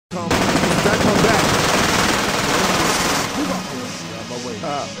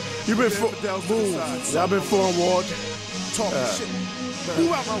You been for y'all been forward. Talking shit.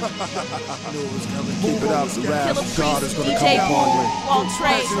 Keep it out the rap. God is gonna come upon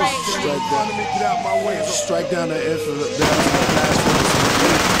you. Strike down the infant.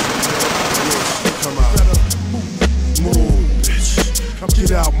 Come out. Move, bitch.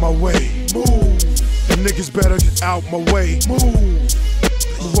 Get out my way. Move. The niggas better get out my way. Move.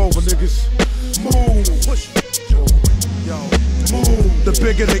 Move over, niggas. Move. Push. Yo. Move. The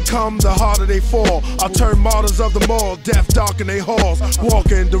bigger they come, the harder they fall. I'll turn martyrs of the mall, death darken they halls.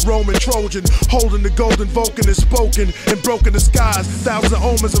 Walking the Roman Trojan, holding the golden Vulcan is spoken and broken the skies. Thousands of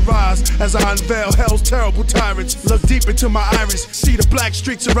omens arise as I unveil hell's terrible tyrants. Look deep into my iris, see the black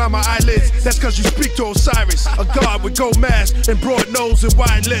streaks around my eyelids. That's cause you speak to Osiris, a god with gold mask and broad nose and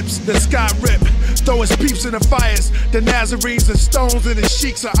wide lips. The sky rip, throw his peeps in the fires. The Nazarenes and stones and his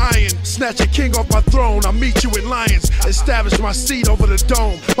sheiks are iron. Snatch a king off my throne, I'll meet you with lions. Establish my seat over the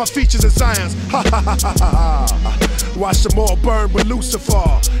dome, my features are Zion's. Ha ha ha ha ha. Watch them all burn with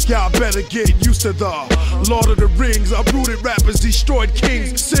Lucifer. Y'all better get used to the Lord of the Rings. Uprooted rappers, destroyed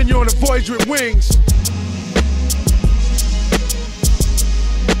kings. Send you on a voyage with wings.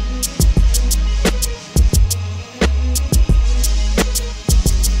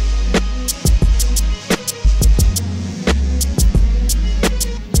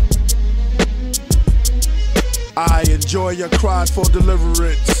 I enjoy your cry for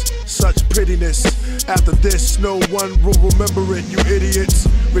deliverance. Such pittiness. After this, no one will remember it, you idiots.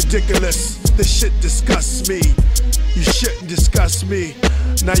 Ridiculous. This shit disgusts me. You shouldn't discuss me.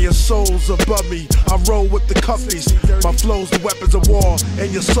 Now your soul's above me. I roll with the cuffies. My flow's the weapons of war,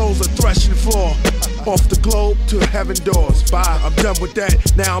 and your soul's a threshing floor. Off the globe to heaven doors. Bye, I'm done with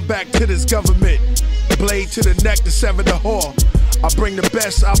that. Now I'm back to this government. Blade to the neck to sever the whore. I bring the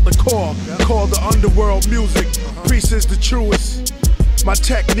best out the core. Call the underworld music. Priest is the truest. My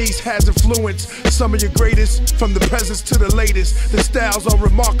techniques has influenced some of your greatest, from the presents to the latest. The styles are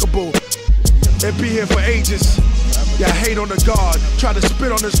remarkable. They'll be here for ages. Y'all hate on the God, try to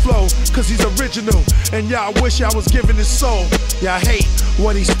spit on his flow, cause he's original, and y'all wish I was giving his soul. Y'all hate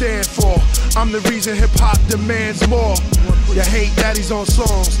what he stand for. I'm the reason hip-hop demands more. Y'all hate that he's on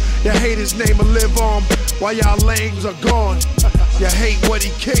songs. Y'all hate his name will live on while y'all lames are gone. Y'all hate what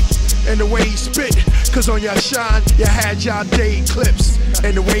he kicked and the way he spit, cause on y'all shine, y'all had y'all day clips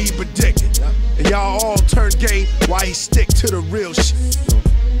and the way he predicted. And y'all all turn gay while he stick to the real shit.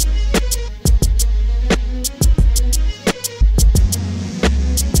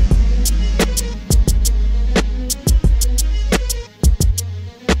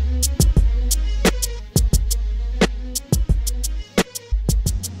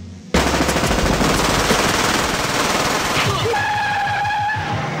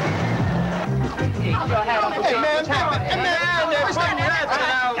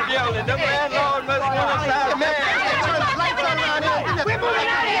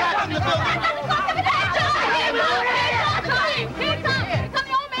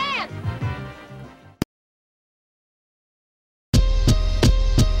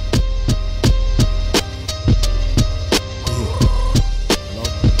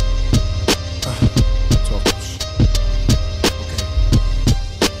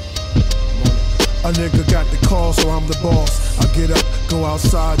 A nigga got the call, so I'm the boss. I get up, go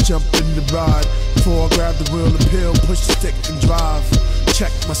outside, jump in the ride. Before I grab the wheel and peel, push the stick and drive.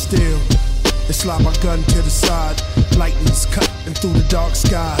 Check my steel, and slide my gun to the side. Lightning's cutting through the dark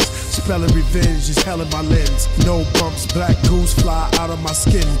skies. Spelling revenge is hell in my lens. No bumps, black goose fly out of my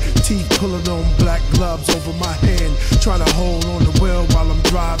skin. Teeth pulling on black gloves over my hand. Trying to hold on the wheel while I'm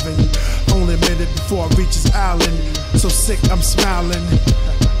driving. Only a minute before I reach this island. So sick, I'm smiling.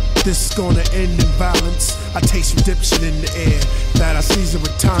 This is gonna end in violence. I taste redemption in the air that I season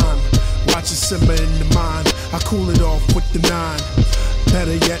with time. Watch it simmer in the mind. I cool it off with the 9.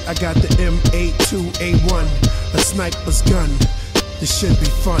 Better yet, I got the M82A1, a sniper's gun. This should be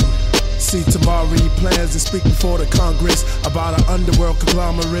fun. See, tomorrow he plans to speak before the Congress about our underworld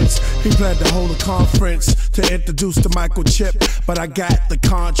conglomerates. He planned to hold a conference to introduce the microchip, but I got the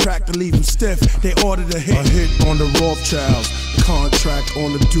contract to leave him stiff. They ordered a hit on the Rothschilds, contract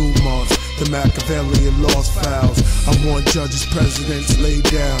on the Dumas, the Machiavellian lost files. I want judges, presidents laid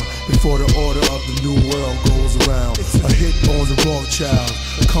down before the order of the new world goes around. A hit on the Rothschilds,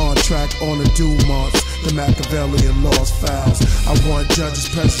 contract on the Dumas, the Machiavellian lost files. I want judges,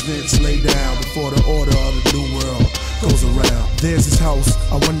 presidents laid down before the order of the new world goes around. There's his house,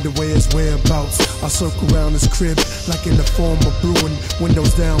 I wonder where his whereabouts. I circle around his crib like in the form of brewing.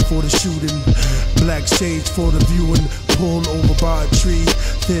 Windows down for the shooting, black shades for the viewing. Pulled over by a tree,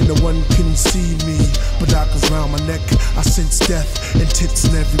 then no one can see me. Binoculars round my neck, I sense death and tits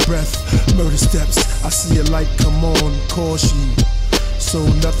in every breath. Murder steps, I see a light come on, caution. So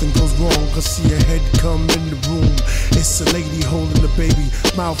nothing goes wrong, cause see a head come in the room. It's a lady holding a baby,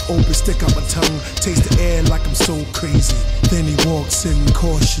 mouth open, stick out my tongue, taste the air like I'm so crazy. Then he walks in,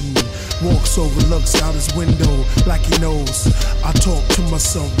 caution, walks over, looks out his window like he knows. I talk to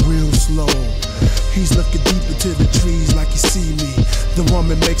myself real slow. He's looking deep into the trees like he see me. The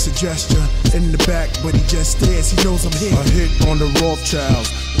woman makes a gesture in the back, but he just stares, he knows I'm here. A hit on the Rothschilds,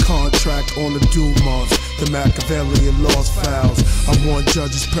 contract on the Dumont, the Machiavellian lost files. I want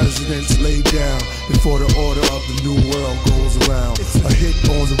judges, presidents laid down before the order of the new world goes around. A hit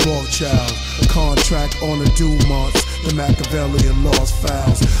on the Rothschilds, contract on the Dumont, the Machiavellian lost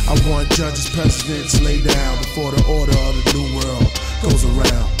files. I want judges, presidents laid down before the order of the new world goes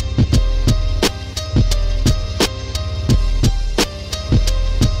around.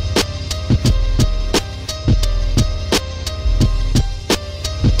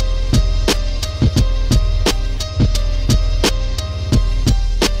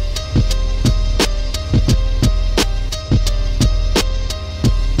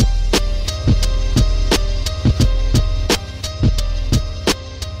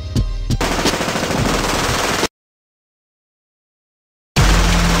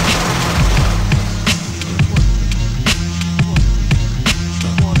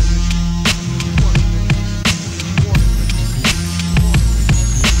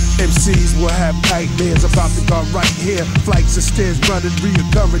 MCs will have nightmares about the God right here. Flights of stairs running,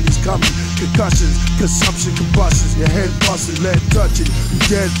 reoccurring, he's coming. Concussions, consumption, combustions. Your head busting, lead touching. You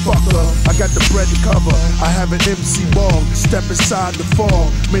dead fucker, I got the bread to cover. I have an MC ball, step inside the fall.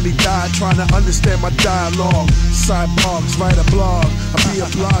 Many died trying to understand my dialogue. Sidewalks, write a blog. I be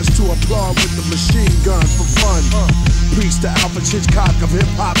obliged to applaud with the machine gun for fun. Preach the Alfred Hitchcock of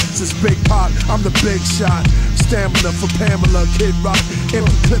hip-hop. Since Big Pop, I'm the big shot. Stamina for Pamela, Kid Rock.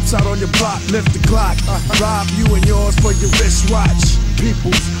 Empty clips out on your block, lift the clock. Rob you and yours for your wristwatch.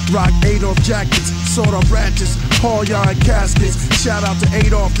 Peoples rock Adolf jackets, sawed off ratchets, haul yarn caskets. Shout out to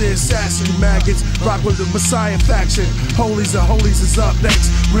Adolf the assassin, you maggots. Rock with the Messiah faction. Holies of holies is up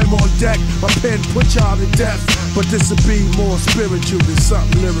next. Rim on deck, my pen put y'all to death. But this'll be more spiritual than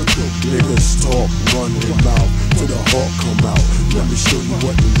something lyrical. Niggas talk, run their mouth till the heart come out. Let me show you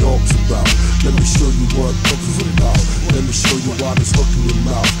what New York's about. Let me show you what Brooklyn's about. Let me show you why this hook in your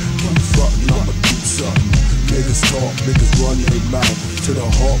mouth. Keep frontin', I'ma do something. Niggas talk, niggas run their mouth till the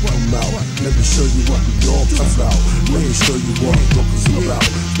heart come out. Let me show you what New York's about. Let me show you what Brooklyn's about.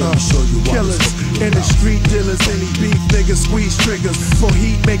 Let me show you why Killers this hook in in your the mouth. street dealers, any beef niggas squeeze triggers. For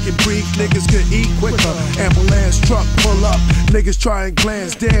heat making brief, niggas could eat quicker. Ambulance truck pull up, niggas try and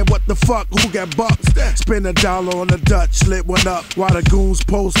glance. Damn, what the fuck, who got bucks? Spend $1 on a Dutch, lit one up. While the goons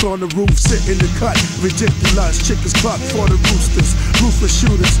post on the roof, sit in the cut. Ridiculous, chickens cluck for the roosters. Ruthless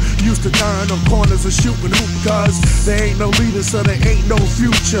shooters, used to dying on corners and shooting hoop cuz they ain't no leader, so there ain't no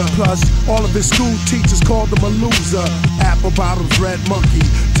future. Plus, all of his school teachers called him a loser. Apple bottles, red monkey.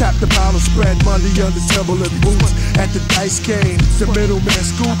 Tap the bottle, spread money under Timberland boots. At the dice game, the middleman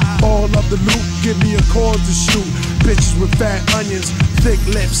scoop all of the loot. Give me a cause to shoot. Bitches with fat onions, thick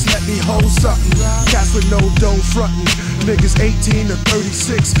lips, let me hold something. Cats with no dough frontin'. Niggas 18 to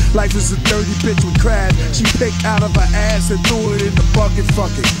 36. Life is a dirty bitch with crab. She picked out of her ass and threw it in the bucket.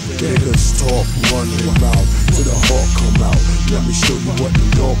 Fuck it. Niggas talk, run their mouth till the heart come out. Let me show you what New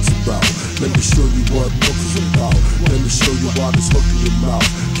York's about. Let me show you what Brooklyn's about. Let me show you why this hook in your mouth.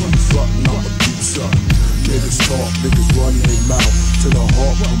 Keep frontin', I'ma do something. Niggas talk, niggas run their mouth till the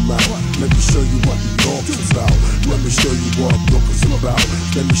heart come out. Let me show you what New York's about. Let me show you what Brooklyn's about.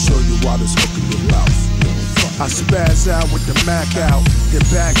 Let me show you why this hook in your mouth. I spaz out with the Mac out, then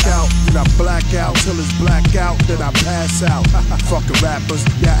back out, then I black out till it's black out, then I pass out. Fucking rappers,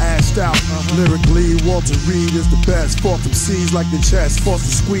 yeah, assed out. Lyrically, Walter Reed is the best. Force them C's like the chest, force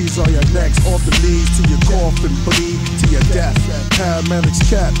the squeeze on your necks, off the knees to your coffin, bleed to your death. Paramedics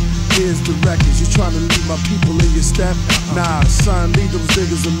kept. Here's the records, you trying to leave my people in your step? Nah, son, leave those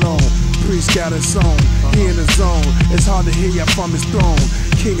niggas alone. Priest got his own, he in his zone. It's hard to hear ya from his throne.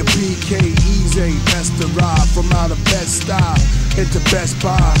 King of PK, easy, best to ride. From out of Bed-Stuy into Best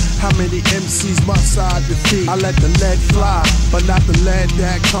Buy. How many MCs must I defeat? I let the lead fly, but not the lead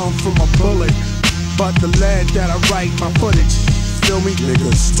that come from a bullet, but the lead that I write my footage. Feel me?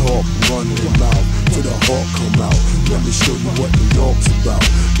 Niggas talk, run their mouth till the heart come out. Let me show you what New York's about.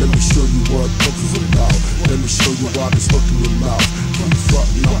 Let me show you what Brooklyn's about. Let me show you you why this hook in your mouth. Keep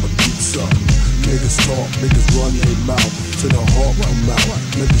frontin', I'ma do something. Niggas talk, niggas run their mouth till the heart come out.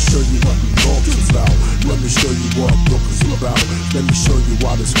 Let me show you what the talk's about. Let me show you what Brooklyn's about. Let me show you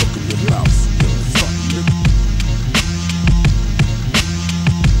why this hook in your mouth. Fuck, nigga.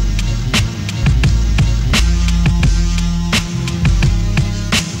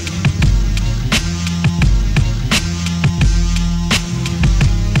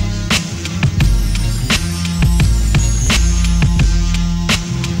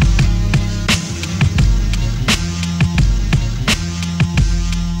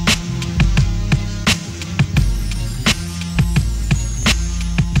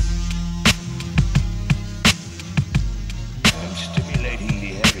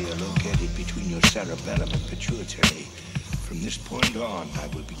 cerebellum and pituitary. From this point on, I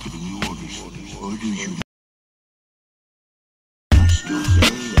will be giving you orders.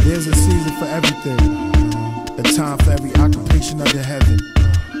 There's a season for everything. A time for every occupation under heaven.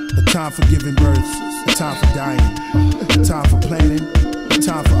 A time for giving birth. A time for dying. A time for planning. A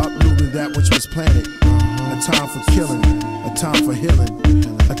time for uprooting that which was planted. A time for killing. A time for healing.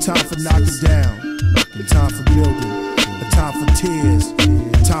 A time for knocking down. A time for building. A time for tears.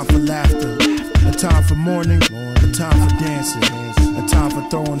 A time for laughter. A time for mourning. A time for dancing. A time for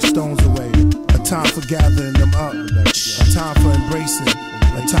throwing stones away. A time for gathering them up. A time for embracing.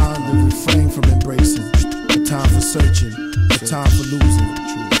 A time to refrain from embracing. A time for searching. A time for losing.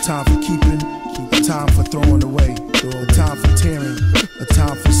 A time for keeping. A time for throwing away. A time for tearing. A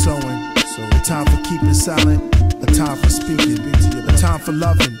time for sowing. A time for keeping silent. A time for speaking. A time for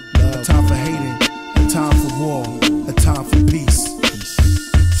loving. A time for hating. A time for war. A time for peace.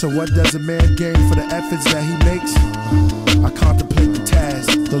 So what does a man gain for the efforts that he makes? I contemplate the task.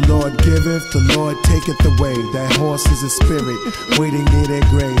 The Lord giveth, the Lord taketh away. That horse is a spirit waiting near their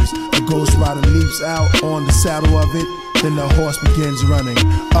graves. The ghost rider leaps out on the saddle of it. Then the horse begins running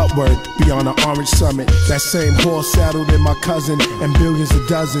upward beyond the orange summit. That same horse saddled in my cousin and billions of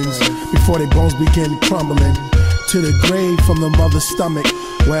dozens before their bones begin crumbling to the grave from the mother's stomach.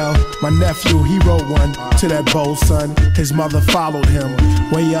 Well, my nephew, he rode one to that bowl, son. His mother followed him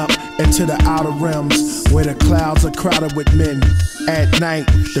way up into the outer realms where the clouds are crowded with men. At night,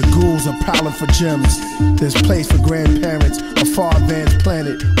 the ghouls are prowling for gems. There's place for grandparents, a far advanced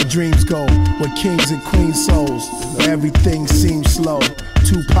planet where dreams go, where kings and queens souls, where everything seems slow.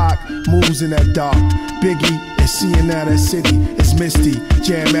 Tupac moves in that dark. Biggie is seeing out that city. It's misty.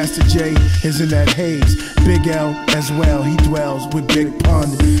 Jam Master Jay is in that haze. Big L as well, he dwells with Big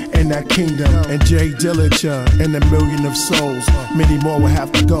Pun in that kingdom. And Jay Dillinger and a million of souls. Many more will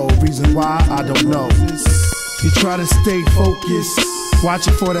have to go. Reason why, I don't know. You try to stay focused,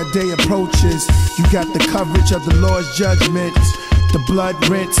 watching for that day approaches. You got the coverage of the Lord's judgment. The blood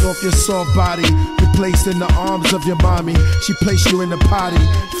rinse off your soft body. You're placed in the arms of your mommy. She placed you in the potty.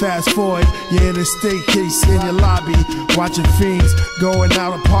 Fast forward, you're in a staircase in your lobby, watching fiends going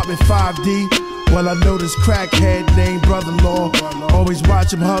out apartment 5D. Well, I know this crackhead named brother-in-law. Always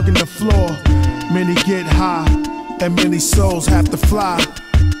watch him hugging the floor. Many get high, and many souls have to fly.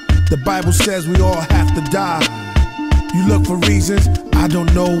 The Bible says we all have to die. You look for reasons, I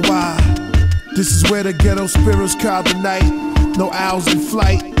don't know why. This is where the ghetto spirits crowd the night. No owls in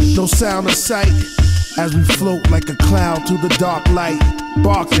flight, no sound of sight. As we float like a cloud through the dark light,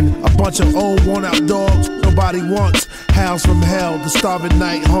 barking a bunch of old worn out dogs nobody wants. Howls from hell, the starving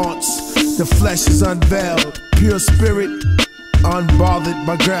night haunts. The flesh is unveiled, pure spirit, unbothered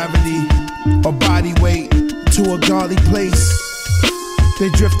by gravity or body weight, to a godly place. They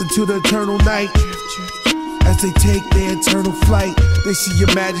drift into the eternal night. As they take their eternal flight, they see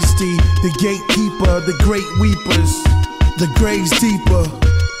your majesty, the gatekeeper, the great weepers. The grave's deeper,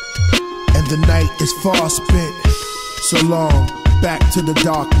 and the night is far spent. So long, back to the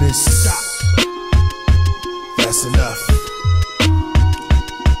darkness. That's enough.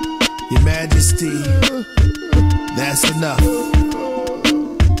 Your majesty, that's enough.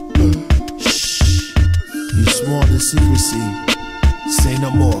 Shh, you sworn to secrecy. Say no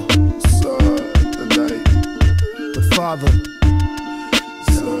more. But Father,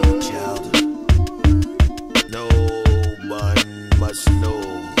 child, no one must know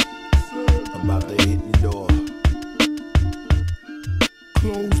about the hidden door.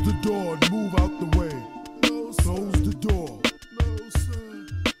 Close the door and move out the way. Close the door.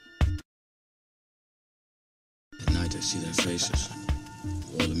 At night I see their faces,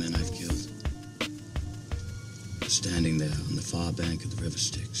 all the men I've killed. They're standing there on the far bank of the river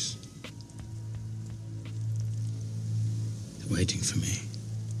Styx. They're waiting for me.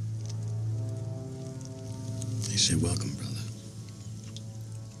 They say, welcome, brother.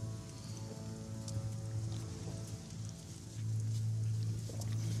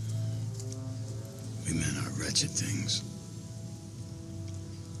 wretched things.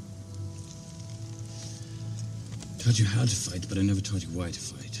 Taught you how to fight, but I never taught you why to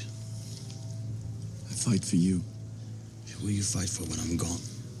fight. I fight for you. Who will you fight for when I'm gone?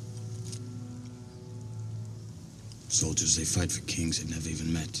 Soldiers, they fight for kings they've never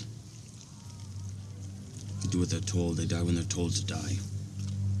even met. They do what they're told, they die when they're told to die.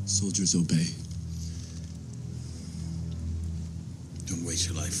 Soldiers obey. Don't waste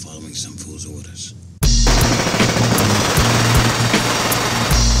your life following some fool's orders.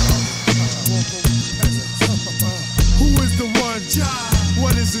 Who is the one?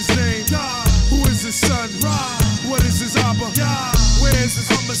 What is his name? Who is his son? What is his Abba? Where is his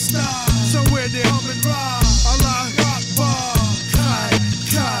Hamastah? Somewhere near Amen Ra. Allah Akbar. Kai,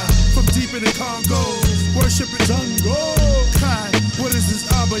 Kai. From deep in the Congo, worshiping Zango. Kai, what is his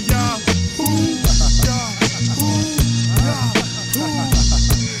Abba? Who? Who? Who?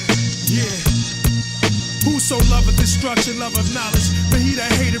 Yeah. Whoso loveth destruction, loveth knowledge, but he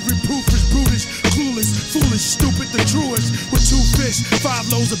that hateth reproof is brutish, clueless, foolish, stupid, the truest. With 2 fish, 5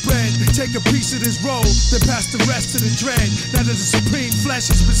 loaves of bread, take a piece of this roll, then pass the rest to the dread. Now that the supreme flesh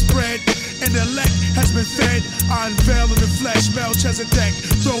has been spread, and the elect has been fed, I unveil in the flesh, Melchizedek,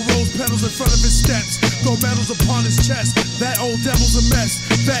 throw rose petals in front of his steps, throw medals upon his chest, that old devil's a mess,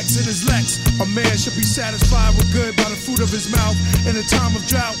 vex in his lex. A man should be satisfied with good by the fruit of his mouth. In a time of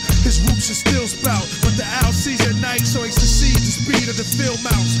drought, his roots should still sprout, but the owl sees at night, so he succeeds the speed of the field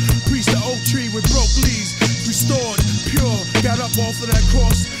mouse. Preach the oak tree with broke leaves, restored, pure, got up off of that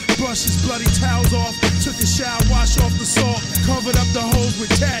cross, brushed his bloody towels off, took a shower, washed off the salt, covered up the holes with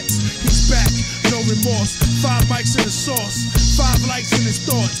tats. He's back, no remorse, 5 mics in the sauce, 5 lights in his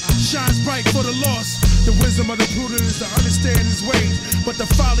thoughts, shines bright for the lost. The wisdom of the prudent is to understand his ways, but the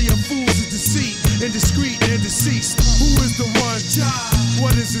folly of fools is deceit, indiscreet and deceased. Who is the one?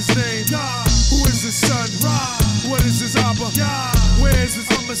 What is his name? Who is his son? What is his Abba? Where is his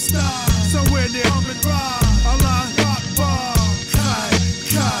Hamastah? Somewhere near Amen Ra. Allah Akbar. Kai,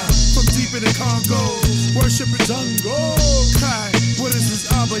 Kai. From deep in the Congo, worshiping Zango. Kai, what is his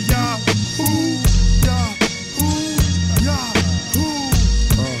Abba? Who? Who? Who?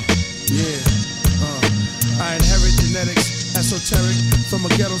 Yeah. I inherit genetics, esoteric, from a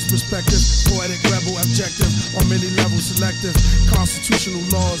ghetto's perspective, poetic, rebel, objective, on many levels selective, constitutional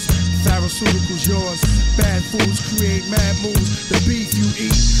laws, pharmaceuticals yours, bad foods create mad moves, the beef you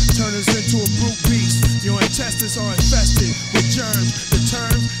eat turn us into a brute beast, your intestines are infested with germs, the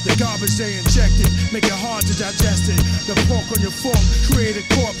terms, the garbage they injected, make it hard to digest it, the pork on your fork create a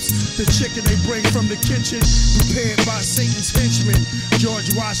corpse, the chicken they bring from the kitchen, prepared by Satan's henchmen, George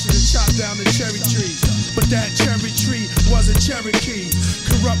Washington chopped down the cherry tree, but that cherry tree wasn't Cherokee.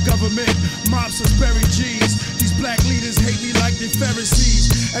 Corrupt government, mobsters bury G's. These black leaders hate me like they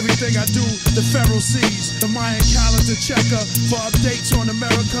Pharisees. Everything I do, the Pharaoh sees. The Mayan calendar checker for updates on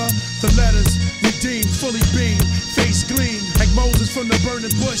America. The letters redeemed, fully beamed, face gleam like Moses from the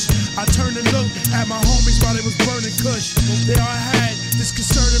burning bush. I turned and looked at my homies while they was burning Kush. There I had this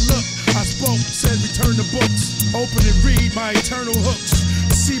concerning look. I spoke, said return the books. Open and read my eternal hooks.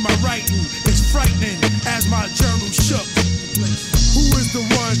 See my writing, it's frightening as my journal shook. Who is the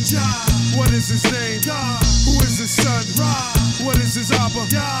one? What is his name? Who is his son? What is his Abba?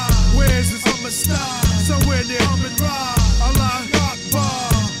 Where is his Hamastah? Somewhere near Amen Ra. Allah Akbar.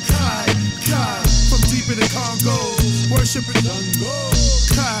 Kai, Kai. From deep in the Congo, worshiping Zango.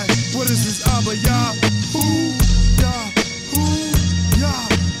 Kai, what is his Abba? Who? Who? Who?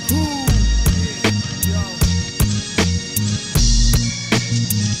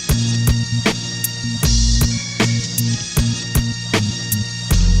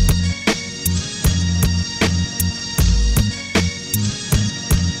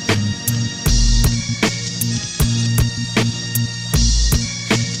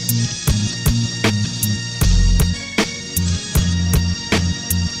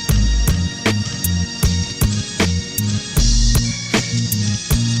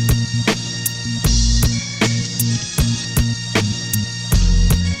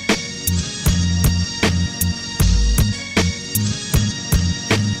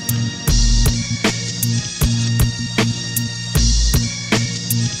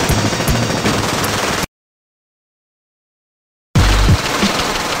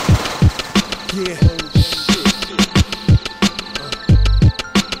 Yeah.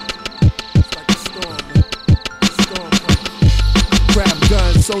 Grab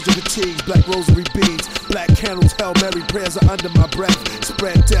guns, soldier fatigues, black rosary beads. Black candles, Hail Mary prayers are under my breath.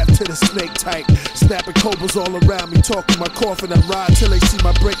 Spread death to the snake type. Snapping cobras all around me, talking my coffin. I ride till they see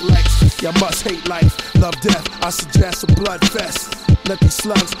my brake lights. Y'all must hate life, love death. I suggest a blood fest. Let these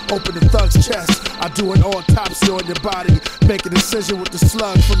slugs open the thug's chest. I do an autopsy on your body. Make an incision with the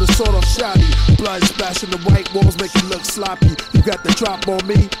slug from the sword off shoddy. Blood splashing the white walls, make it look sloppy. You got the drop on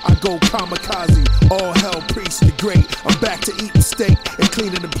me, I go kamikaze. All hell priest the great. I'm back to eating steak and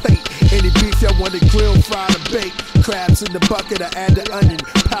cleaning the plate. Any beef y'all want it grilled, fried, or baked. Crabs in the bucket, I add the onion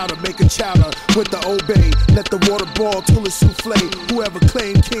powder. Make a chowder with the obey. Let the water boil till it's souffle. Whoever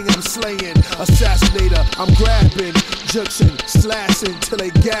claimed king, I'm slaying. Assassinator, I'm grabbing. Junction, slashing till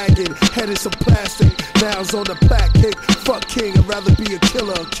they gagging. Headed some plastic, nails on the plaque kick. Fuck king, I'd rather be a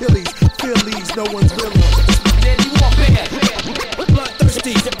killer. Achilles, feel these, no one's willing. Daddy, you walk bad.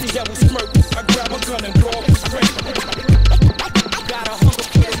 Bloodthirsty, empty devil smirk. I grab a gun and blow up the straight. Got a hunger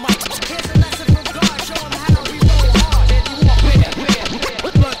for the mic. Here's a lesson from God, show him how we roll hard. Daddy, you walk bad.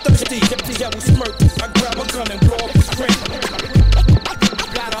 Bloodthirsty, empty devil smirk. I grab a gun and blow up the straight.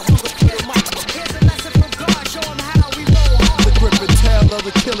 Got a hunger for the mic. Here's a lesson from God, show him how we roll hard. The grip and tail of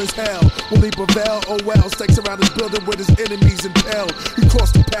the killer's hell. Will he prevail? Oh well, stakes around his building with his enemies impaled. He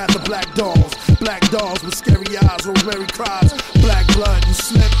crossed the path of black dolls. Black dolls with scary eyes, rosemary cries. Black blood, you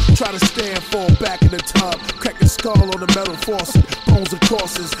slip, try to stand, fall back in the tub. Crack a skull on the metal faucet. Bones of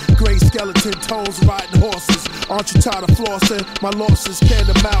crosses, gray skeleton tones riding horses. Aren't you tired of flossing? My losses can't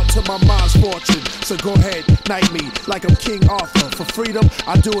amount to my mind's fortune. So go ahead, knight me like I'm King Arthur. For freedom,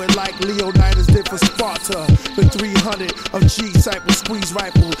 I do it like Leonidas did for Sparta. The 300 of G-Cycle squeeze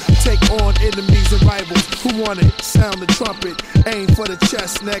rifle. Take on enemies and rivals. Who want it? Sound the trumpet. Aim for the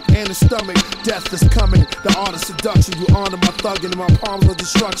chest, neck, and the stomach. Death is coming. The art of seduction. You honor my thugging. My palms are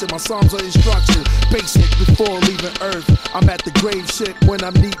destruction. My psalms are instruction. Basic before leaving earth. I'm at the grave shit when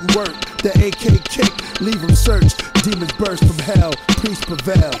I'm needing work. The AK kick. Leave them search. Demons burst from hell. Priests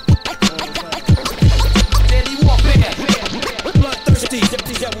prevail. Daddy, you walk bad. Bloodthirsty,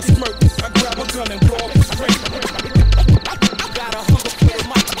 empty devil smirk. I grab a gun and blow up the straight. Got a hunger for the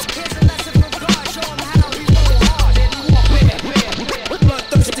mic. Here's a lesson from God, show him how we roll hard. Daddy, you walk bad.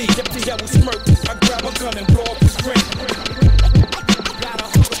 Bloodthirsty, empty devil smirk. I grab a gun and blow up the straight. Got a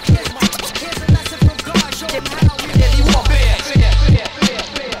hunger for the mic. Here's a lesson from God, show him how we roll hard. Daddy, you walk bad.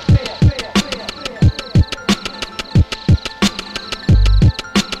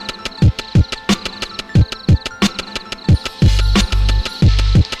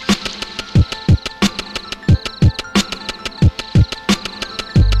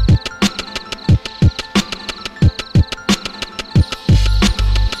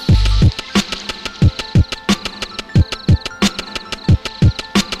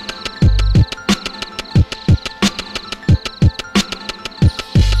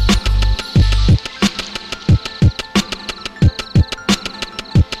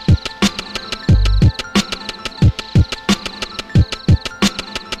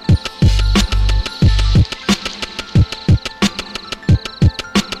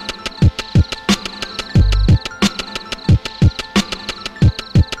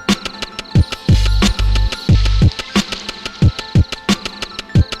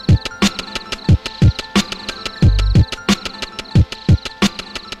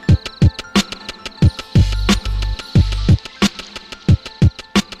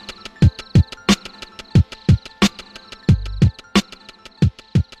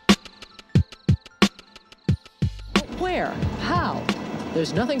 Where? How?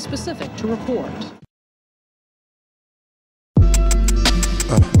 There's nothing specific to report.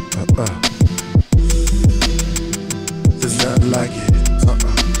 There's nothing like it.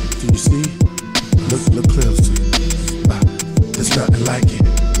 Do you see? Look closely. There's nothing like it.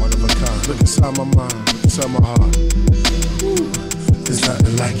 One of a kind. Look inside my mind. Look inside my heart. There's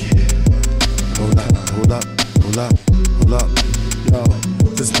nothing like it. Hold up. Yo,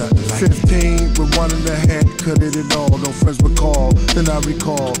 there's nothing like 15 with one in the head, cut it at all. No friends recall, then I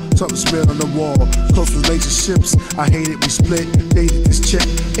recall something smeared on the wall. Close relationships, I hate it, we split. Dated this chick,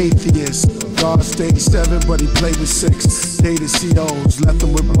 atheist. God stayed 7, but he played with 6. Dated COs, left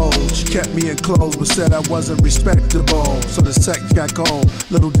them with O's. She kept me in clothes, but said I wasn't respectable. So the sex got cold.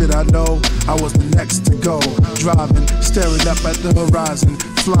 Little did I know, I was the next to go. Driving, staring up at the horizon.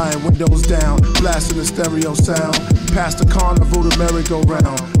 Flying windows down, blasting the stereo sound. Past the carnival, the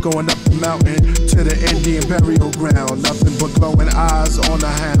merry-go-round. Going up the mountain to the Indian burial ground. Nothing but glowing eyes on the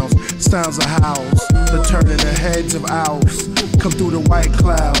hounds. Sounds of howls, the turning the heads of owls. Come through the white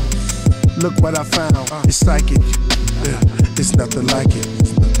clouds. Look what I found, it's psychic. It's nothing like it.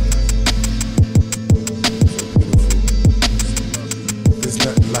 There's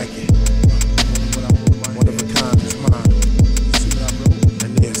nothing like it.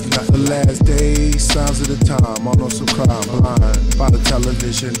 hours at a time, on some crime, blind by the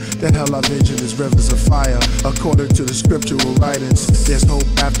television. The hell I vision is rivers of fire. According to the scriptural writings, there's hope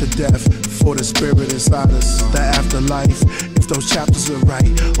after death for the spirit inside us. The afterlife, if those chapters are right,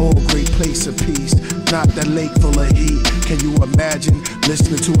 oh, great place of peace. Not that lake full of heat. Can you imagine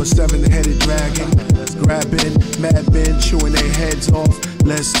listening to a 7-headed dragon? Grabbing madmen, chewing their heads off.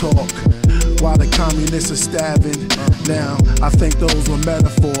 Let's talk. While the communists are stabbing. Now, I think those were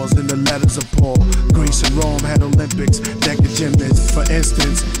metaphors in the letters of Paul. Greece and Rome had Olympics, deca gymnasts. For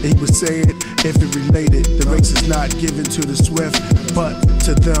instance, he would say it if it related. The race is not given to the swift, but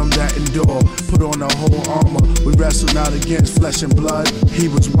to them that endure. Put on the whole armor. We wrestle not against flesh and blood. He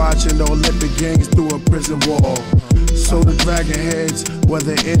was watching the Olympic Games through a prison wall. So the dragon heads were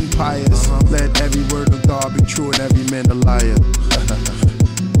the empires. Let every word of God be true and every man a liar.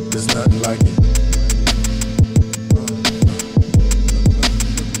 There's nothing like it.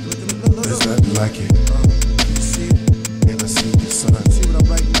 There's nothing like it. And I see the sun.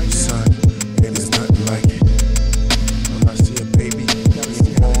 Sun. And there's nothing like it. When I see a baby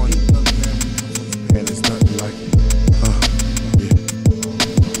being born. And there's nothing like it.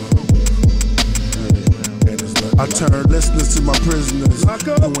 I turn listeners to my prisoners,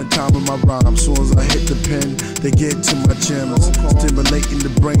 doing time in my rhyme. Soon as I hit the pen, they get to my gems, stimulating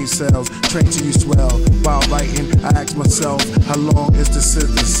the brain cells, train till you swell. While writing, I ask myself, how long is the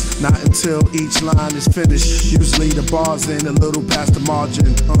sentence? Not until each line is finished. Usually the bar's in a little past the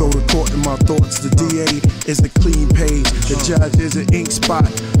margin. Go to court in my thoughts. The DA is a clean page. The judge is an ink spot,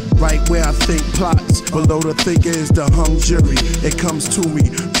 right where I think plots. Below the thinker is the hung jury. It comes to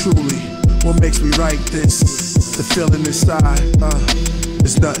me truly. What makes me write this? The feeling inside,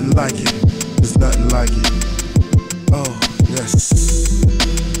 there's nothing like it. There's nothing like it. Oh, yes.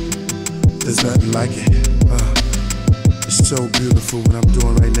 There's nothing like it. It's so beautiful what I'm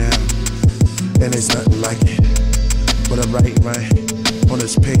doing right now. And there's nothing like it. What I'm writing right on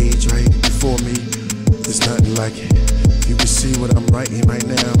this page right before me, there's nothing like it. If you can see what I'm writing right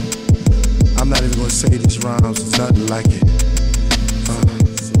now, I'm not even gonna say these rhymes, there's nothing like it.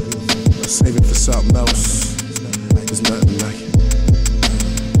 Save it for something else. There's nothing like it.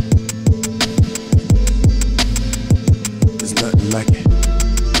 There's nothing like it.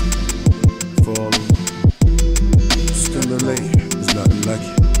 For all of stimulate, there's nothing like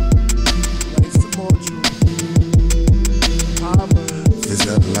it. There's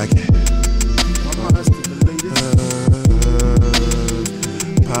nothing like it.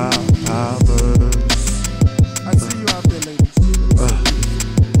 I see you out there, ladies.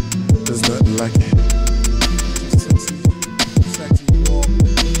 There's nothing like it. Sexy walk.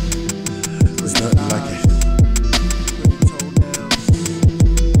 There's nothing like it.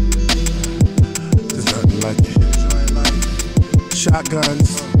 There's nothing like it. Shotguns,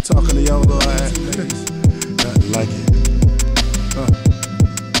 talking to your boy. Nothing like it.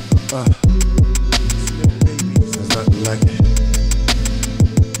 There's nothing like it.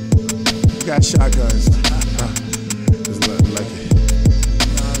 You got shotguns. There's nothing like it.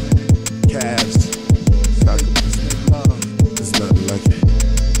 Calves. There's nothing like it. There's nothing like it.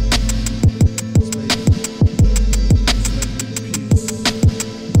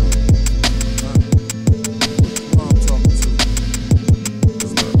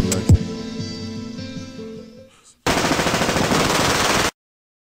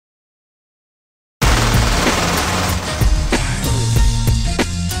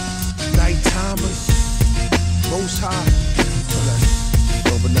 Nighttimers, most high,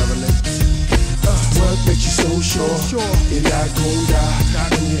 so benevolent. What makes you so sure you're not gon' die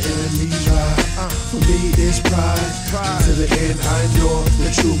when your enemies ride? For me it's pride. To the end I endure, the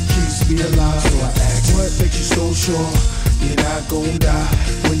truth keeps me alive. So I ask, what makes you so sure you're not gon' die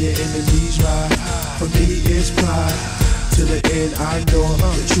when your enemies ride? For me it's pride. To the end I know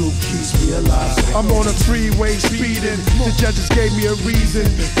the truth keeps me alive. I'm on a freeway speeding. The judges gave me a reason.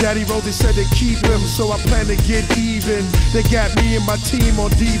 Daddy Rosie said to keep him, so I plan to get even. They got me and my team on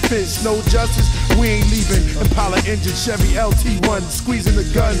defense. No justice, we ain't leaving. Impala engine, Chevy LT1, squeezing the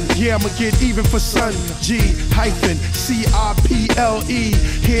gun. Yeah, I'ma get even for son. G-CIPLE.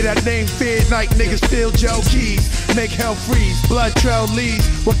 Hear that name, Fed Night, niggas feel gel keys. Make hell freeze, blood trail leads.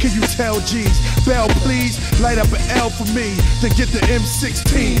 What can you tell, G's? Bell, please, light up an L for me. To get the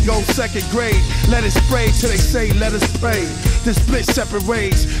M16, go second grade. Let it spray till they say let us pray. Then split separate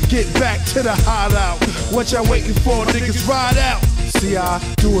ways, get back to the hideout. What y'all waiting for, niggas ride out. See, I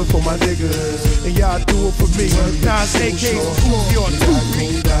do it for my niggas, and y'all do it for me. Nas, AKs, Uzi, or Tupac.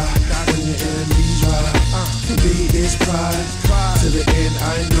 When your enemies ride, for me it's pride. To the end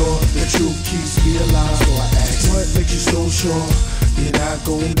I know the truth keeps me alive. So I ask, what makes you so sure you're not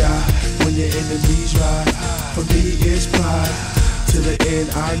gon' die when your enemies ride?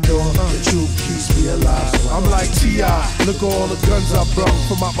 I know the truth keeps me alive. So I'm like T.I. Look at all the guns I brung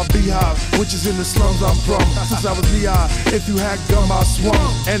from out my beehive, which is in the slums I'm from. Since I was Leon, if you had gum I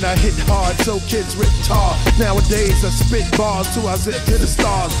swung, and I hit hard so kids rip tar. Nowadays I spit bars till I zip to the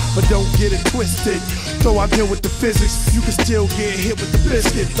stars, but don't get it twisted. Though I deal with the physics, you can still get hit with the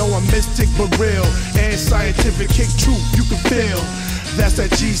biscuit. Though I'm mystic but real and scientific, kick truth you can feel. That's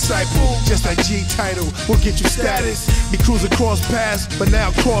that G-cycle, just that G-title will get you status. Be cruising cross paths, but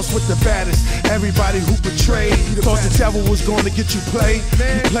now cross with the baddest. Everybody who betrayed thought the devil was going to get you played.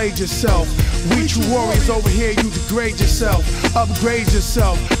 You played yourself. We true warriors over here, you degrade yourself. Upgrade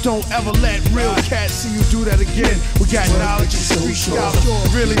yourself. Don't ever let real cats see you do that again. We got knowledge and street scholars.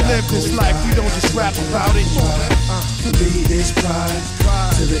 Really live this life, we don't just rap about it. For me it's pride.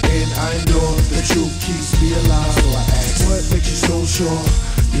 To the end I know the truth keeps me alive. So I ask, what makes you so sure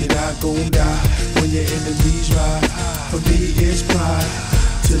you're not gonna die when your enemies ride? For me it's pride.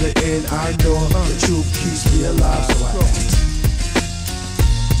 To the end I know the truth keeps me alive. So I ask.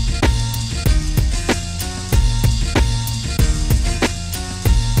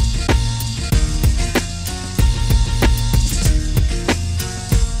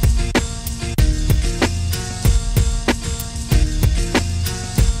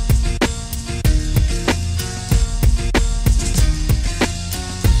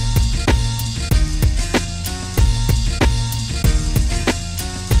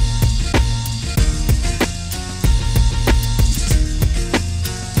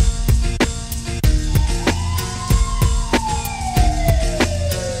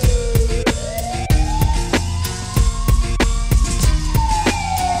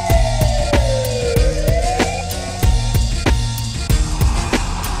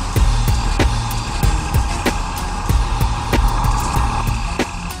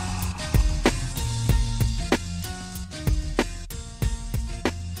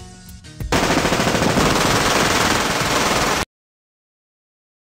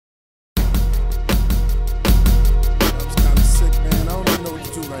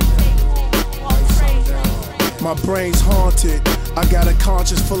 My brain's haunted. I got a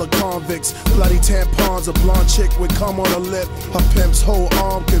conscience full of convicts. Bloody tampons, a blonde chick with cum on her lip. Her pimp's whole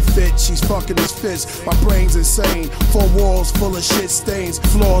arm can fit. She's fucking his fist. My brain's insane. 4 walls full of shit stains.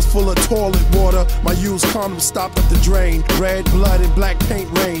 Floors full of toilet water. My used condom stopped at the drain. Red blood and black paint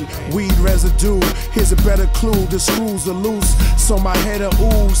rain. Weed residue. Here's a better clue. The screws are loose, so my head are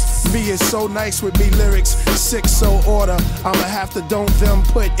ooze. Me is so nice with me lyrics. Sick so order. I'ma have to don't them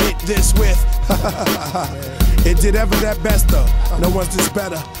put it this with. It did ever that bester. No one's this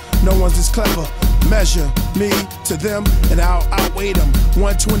better, no one's this clever. Measure me to them and I'll outweigh them.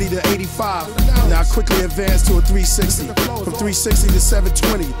 120 to 85. Now I quickly advance to a 360. From 360 to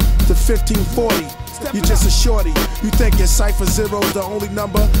 720 to 1540. You're just a shorty. You think your cipher zero's the only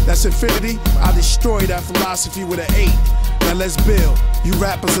number that's infinity? I destroy that philosophy with an 8. Now let's build. You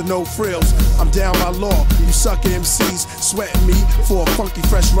rappers are no frills. I'm down by law. You sucker MCs sweating me for a funky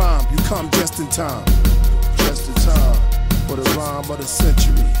fresh rhyme. You come just in time. Just in time for the rhyme of the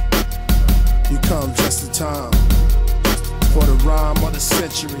century. You come just in time for the rhyme of the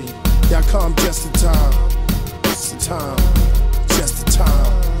century. Y'all come just in time. Just in time. Just in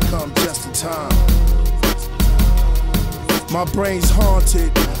time. Come just in time. My brain's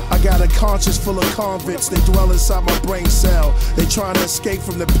haunted. I got a conscience full of convicts. They dwell inside my brain cell. They trying to escape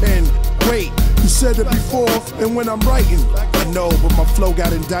from the pen. Wait, you said it before, and when I'm writing, I know, but my flow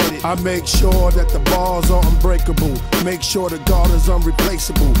got indicted. I make sure that the bars are unbreakable. Make sure the guard is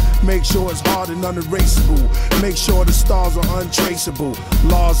unreplaceable. Make sure it's hard and unerasable. Make sure the stars are untraceable.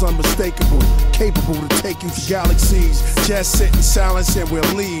 Laws unmistakable. Capable to take you to galaxies. Just sit in silence and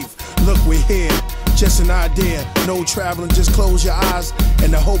we'll leave. Look, we're here. Just an idea, no traveling, just close your eyes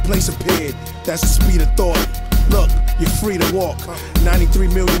and the whole place appeared. That's the speed of thought. Look, you're free to walk 93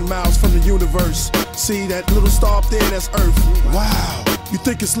 million miles from the universe. See that little star up there, that's Earth. Wow, you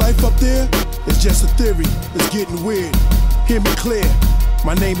think it's life up there? It's just a theory, it's getting weird. Hear me clear,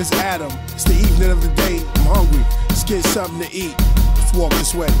 my name is Adam. It's the evening of the day, I'm hungry. Let's get something to eat. Let's walk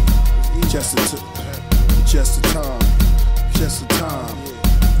this way. Just a time. Just a time.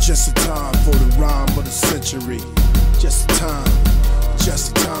 Just a time for the rhyme of the century. Just a time.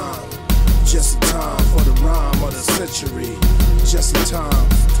 Just a time. Just a time for the rhyme of the century. Just a time.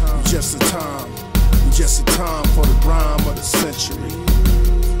 Just a time. Just a time for the rhyme of the century.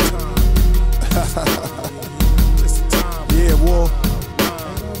 Yeah, war.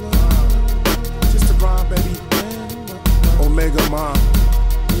 Just a rhyme, baby. Omega Mind.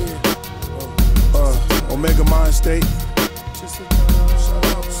 Omega Mind State.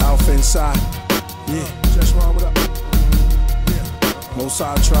 Alpha inside. Yeah. Just rhyme it up. Yeah. Most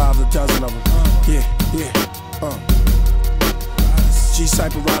Hillside tribes, a dozen of them. Yeah.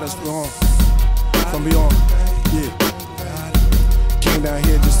 G-Cypher riders from beyond. Yeah. Came down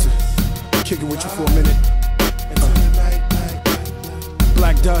here just to kick it with you for a minute.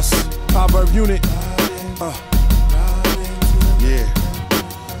 Black Dust, Proverb Unit. Yeah.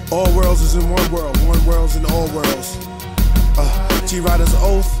 All worlds is in one world world's in all worlds. G-Rider's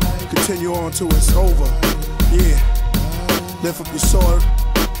oath, continue on till it's over. Yeah. Lift up your sword.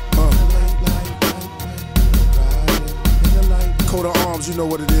 Coat of arms, you know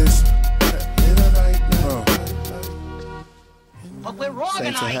what it is. But we're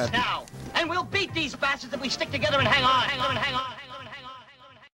organized now, and we'll beat these bastards if we stick together and hang on.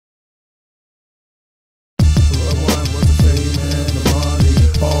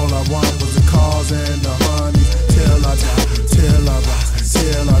 All I want was the cars and the honey. Till I die, till I rise,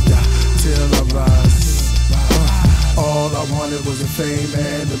 till I die, till I rise. All I wanted was the fame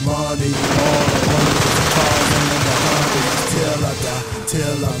and the money. All I wanted was the cars and the honey. Till I die,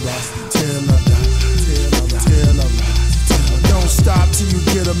 till I rise, till I die, till I rise. Don't stop till you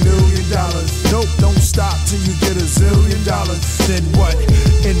get $1 million. Nope, don't stop till you get $1 zillion. Then what?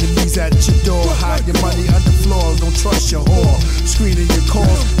 Enemies at your door, hide your money under floors. Don't trust your whore. Screening your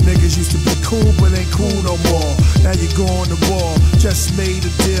calls. Niggas used to be cool, but ain't cool no more. Now you going to war. Just made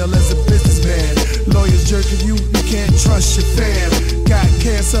a deal as a businessman. Lawyers jerking you, you can't trust your fam. Got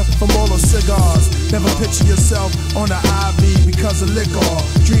cancer from all those cigars. Never picture yourself on the IV because of liquor.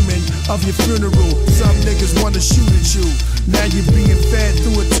 Dreaming of your funeral. Some niggas wanna shoot at you. Now you're being fed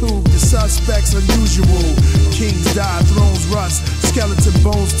through a tube. The suspects unusual. Kings die, thrones rust. Skeleton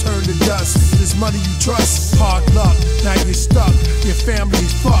bones turn to dust. This money you trust, hard luck. Now you're stuck, your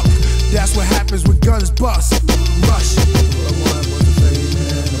family's fucked. That's what happens when guns bust. Rush. All I want was the fame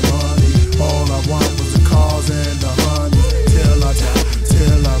and the money. All I want was the cars and the honey. Till I die,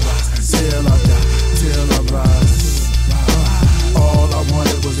 till I rise, till I die, till I rise. All I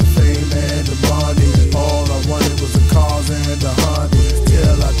wanted was the fame and the money. All I wanted was the cars and the honey.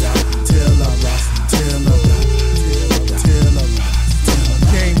 Till I die, till I rise, till I die, till I rise.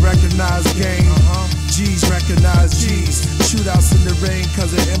 Game recognize game. G's recognize G's. Shootouts in the rain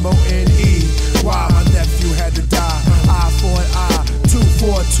cause of MONE. Why my nephew had to die. Eye for an eye, tooth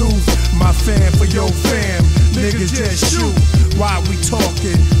for a tooth. My fam for your fam. Niggas just shoot. Why we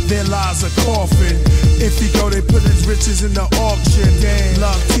talking? Their lives are coughing. If he go, they put his riches in the auction. Damn.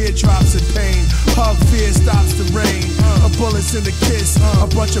 Love teardrops and pain. Hug fear stops the rain. A bullet's in the kiss. A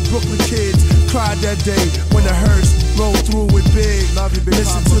bunch of Brooklyn kids cried that day when the hearse rolled through with big.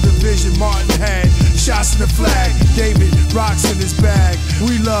 Listen to the vision Martin had. Shots in the flag. David rocks in his bag.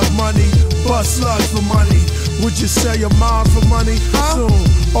 We love money. Bust slugs for money. Would you sell your mom for money? Soon,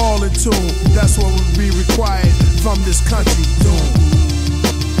 all in tune. That's what would be required from this country. Doom.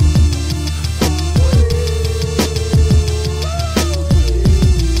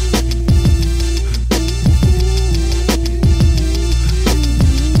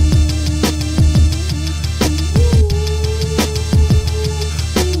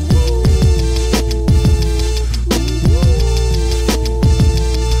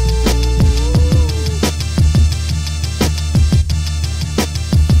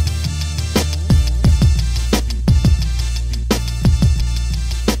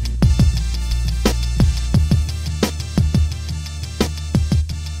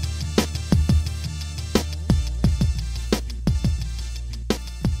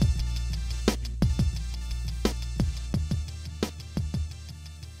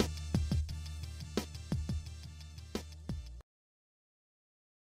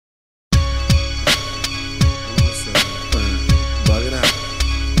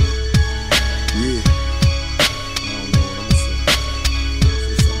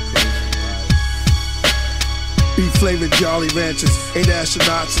 Flavored Jolly Ranchers, 8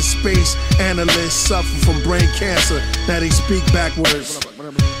 astronauts in space, analysts suffer from brain cancer. Now they speak backwards.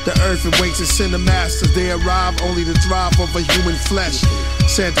 The earth awaits and send the masters. They arrive only to thrive over human flesh.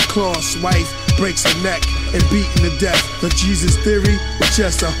 Santa Claus' wife breaks her neck and beaten to death. The Jesus theory was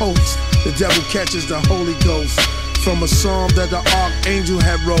just a hoax. The devil catches the Holy Ghost. From a psalm that the archangel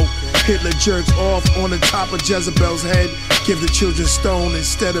had wrote, Hitler jerks off on the top of Jezebel's head. Give the children stone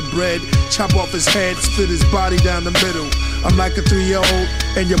instead of bread. Chop off his head, split his body down the middle. I'm like a 3-year-old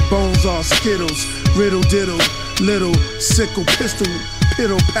and your bones are Skittles. Riddle diddle, little sickle pistol,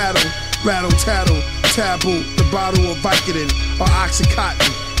 piddle paddle, rattle tattle, taboo, the bottle of Vicodin or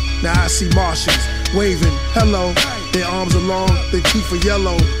Oxycontin. Now I see Martians waving, hello. Their arms are long, their teeth are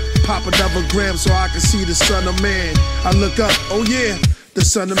yellow. Pop another gram so I can see the Son of Man. I look up, oh yeah, the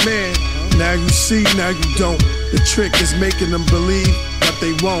Son of Man. Now you see, now you don't. The trick is making them believe, but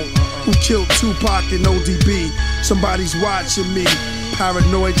they won't. Who killed Tupac and ODB? Somebody's watching me.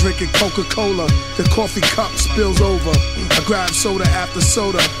 Paranoid drinking Coca-Cola. The coffee cup spills over. I grab soda after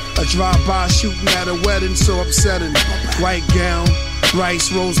soda. A drive-by shooting at a wedding, so upsetting. White gown,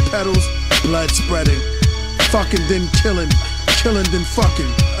 rice, rose petals, blood spreading. Fucking then killing, killing then fucking.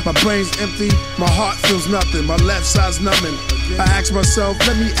 My brain's empty, my heart feels nothing. My left side's numbing. I ask myself,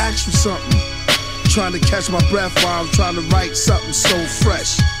 let me ask you something. Trying to catch my breath while I'm trying to write something so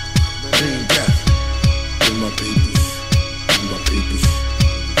fresh. Ain't death in my papers, in my papers,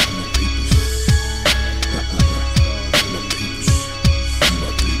 in my papers, in my papers, in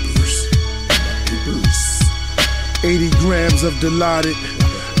my papers, in my papers. 80 grams of Dilaudid,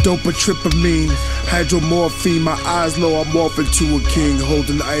 dopamine, hydromorphine. My eyes low, I'm morphing to a king,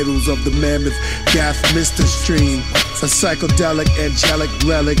 holding idols of the mammoth gaff Mr. Stream. A psychedelic, angelic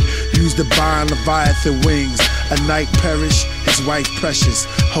relic, used to bind Leviathan wings. A night perish, his wife precious,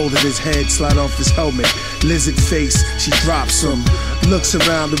 holding his head, slide off his helmet. Lizard face, she drops him. Looks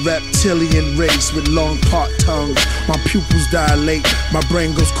around the reptilian race with long part tongues. My pupils dilate, my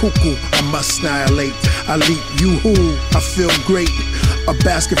brain goes cuckoo. I must annihilate. I leap, yoo-hoo, I feel great. A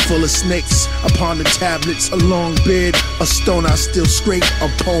basket full of snakes upon the tablets, a long beard, a stone I still scrape, a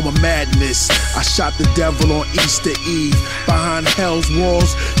poem of madness. I shot the devil on Easter Eve. Behind hell's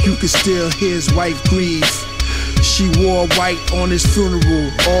walls, you can still hear his wife grieve. She wore white on his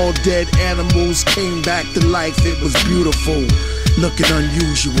funeral. All dead animals came back to life. It was beautiful, looking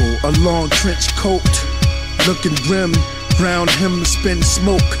unusual. A long trench coat, looking grim. Brown him spin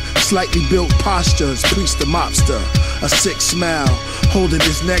smoke, slightly built postures, priest the mobster. A sick smile, holding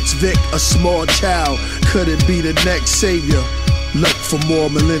his next Vic, a small child. Could it be the next savior? Look for more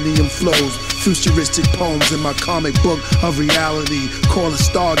millennium flows, futuristic poems in my comic book of reality. Call a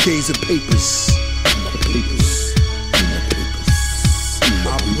stargazer papers. In my papers, in my papers.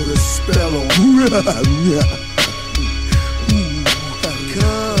 I put a spell on you.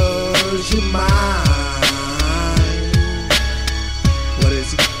 Cause you're mine.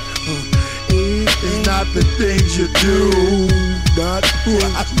 It's not the things you do, not what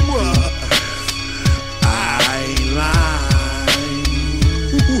I ain't lying.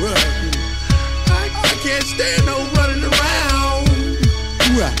 I can't stand no running around.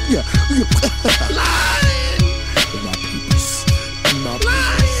 Lying. In my peoples, in my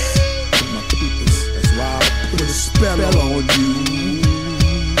lying. In my peoples. That's why I put a spell on you.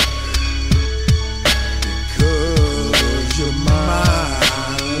 Because you're mine.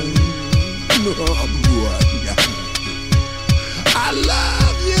 I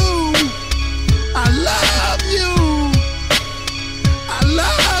love you. I love you. I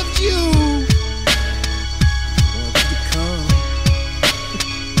love you. I want you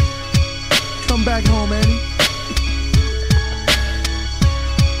to come back home, Annie.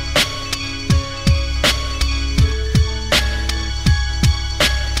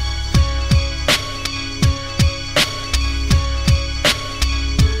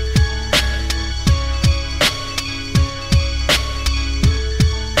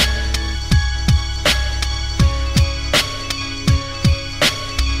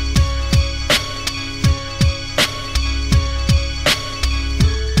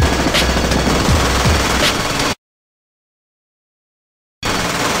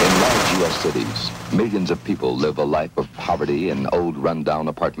 Cities, millions of people live a life of poverty in old run-down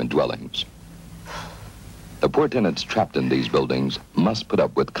apartment dwellings. The poor tenants trapped in these buildings must put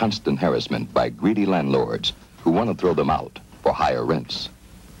up with constant harassment by greedy landlords who want to throw them out for higher rents.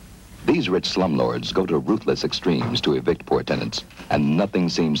 These rich slumlords go to ruthless extremes to evict poor tenants, and nothing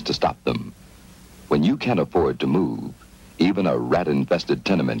seems to stop them. When you can't afford to move, even a rat-infested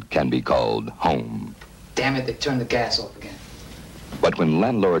tenement can be called home. Damn it, they turned the gas off again. But when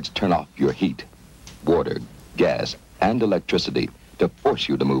landlords turn off your heat, water, gas, and electricity to force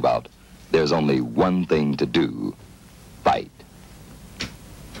you to move out, there's only one thing to do: fight.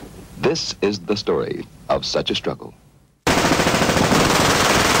 This is the story of such a struggle.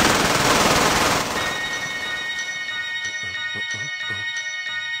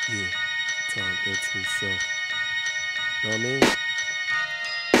 Yeah, time that so. Know what I mean?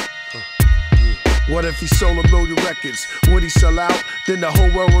 What if he sold a million records? Would he sell out? Then the whole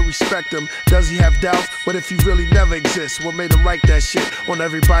world would respect him. Does he have doubts? What if he really never exists? What made him write that shit on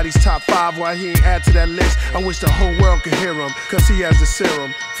everybody's top 5? Why he ain't add to that list? I wish the whole world could hear him, cause he has the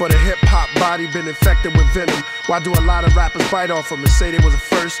serum for the hip-hop body, been infected with venom. Why do a lot of rappers bite off him and say they was a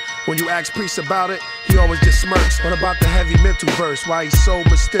first? When you ask Priest about it, he always just smirks. What about the heavy mental verse? Why he's so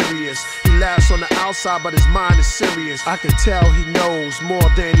mysterious? He laughs on the outside, but his mind is serious. I can tell he knows more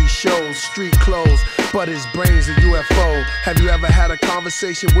than he shows. Street clothes, but his brain's a UFO. Have you ever had a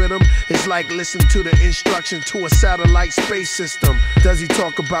conversation with him? It's like listening to the instruction to a satellite space system. Does he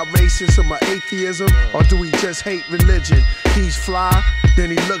talk about racism or atheism, or do he just hate religion? He's fly, then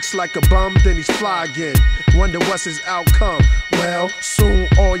he looks like a bum, then he's fly again. Wonder what's his outcome? Well, soon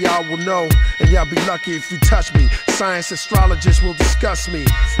all y'all will know, and y'all be lucky if you touch me. Science astrologists will discuss me,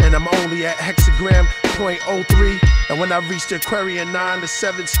 and I'm only at hexagram 0.03. And when I reach the Aquarian 9, the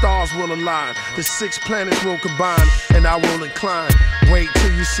 7 stars will align, the 6 planets will combine, and I will incline. Wait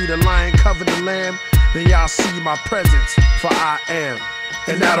till you see the lion cover the lamb, then y'all see my presence, for I am.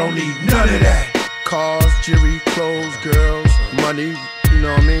 And I don't need none of that. Cars, jewelry, clothes, girls, money, you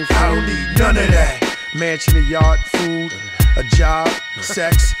know what I mean? I don't need none of that. Mansion, a yacht, food, a job,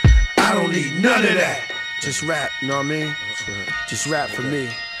 sex. I don't need none of that. Just rap, you know what I mean? Just rap for me.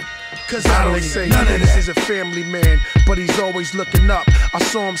 Cause I don't say none of this is a family man, but he's always looking up. I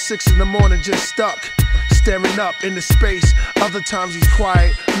saw him 6 in the morning just stuck, staring up into space. Other times he's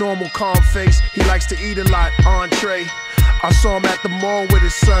quiet, normal, calm face. He likes to eat a lot, entree. I saw him at the mall with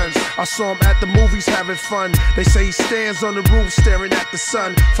his sons. I saw him at the movies having fun. They say he stands on the roof staring at the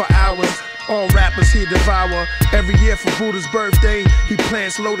sun for hours. All rappers he devour. Every year for Buddha's birthday, he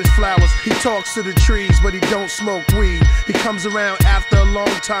plants lotus flowers. He talks to the trees, but he don't smoke weed. He comes around after a long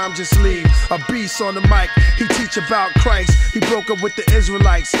time, just leave. A beast on the mic, he teach about Christ. He broke up with the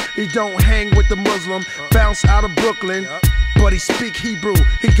Israelites. He don't hang with the Muslim. Bounce out of Brooklyn, but he speak Hebrew.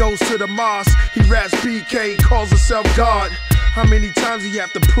 He goes to the mosque, he raps BK, calls himself God. How many times he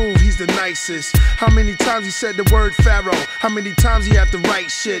have to prove he's the nicest? How many times he said the word Pharaoh? How many times he have to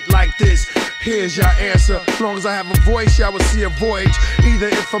write shit like this? Here's your answer. As long as I have a voice, y'all will see a voyage. Either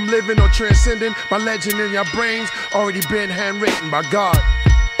if I'm living or transcending, my legend in your brains already been handwritten by God.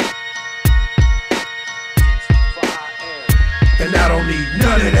 And I don't need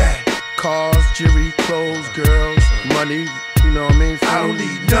none of that. Cars, jewelry, clothes, girls, money, you know what I mean? I don't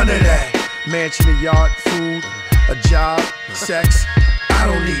need none of that. Mansion, a yacht, food, a job, sex. I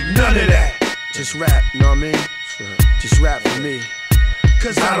don't need none of that. Just rap, you know what I mean? Just rap for me.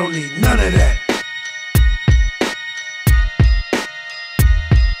 Cause I don't need none of that.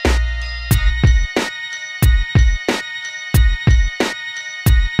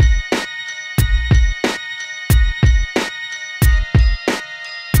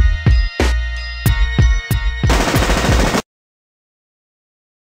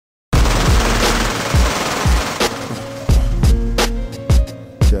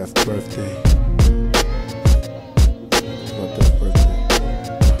 Death birthday. What death birthday?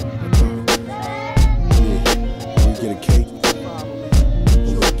 Yeah. We get a cake.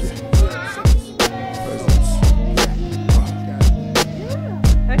 We'll get presents.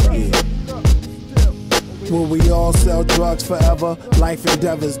 Will we all sell drugs forever? Life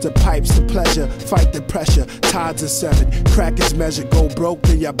endeavors, the pipes, the pleasure, fight the pressure. Tides are 7, crack is measured, go broke,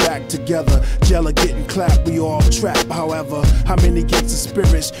 then you're back together. Jella getting clapped, we all trapped. However, how many gangster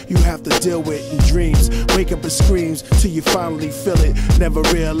spirits you have to deal with in dreams? Wake up and screams till you finally feel it. Never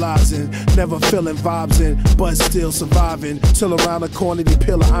realizing, never feeling vibes in, but still surviving. Till around the corner they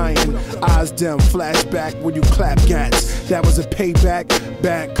peel of iron. Eyes dim, flashback when you clap gats. That was a payback,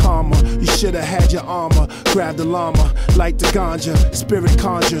 bad karma. You should have had your armor. Grab the llama, light the ganja. Spirit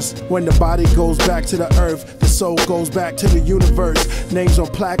conjures. When the body goes back to the earth, the soul goes back to the universe. Names on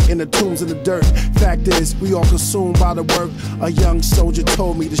plaque in the tombs in the dirt. Fact is, we all consumed by the work. A young soldier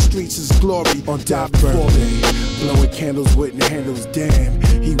told me the streets is glory. On death birthday, blowing candles with handles. Damn,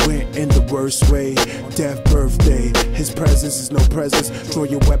 he went in the worst way. Death birthday, his presence is no presence. Draw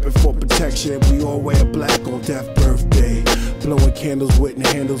your weapon for protection. We all wear black on death birthday. Blowing candles with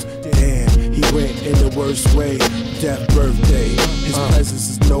handles. Damn, he went in the worst way. Death birthday, his presence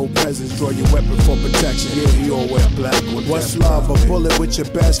is no presence. Draw your weapon for protection. Yeah, he all wear black on what's love? A bullet with your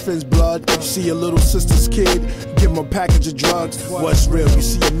best friend's blood. You see your little sister's kid, give him a package of drugs. What's real? You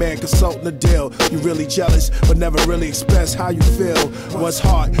see a man consulting a deal. You really jealous, but never really express how you feel. What's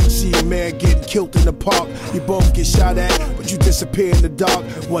hard? See a man getting killed in the park. You both get shot at, but you disappear in the dark.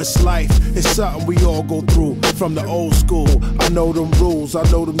 What's life? It's something we all go through. From the old school, I know them rules, I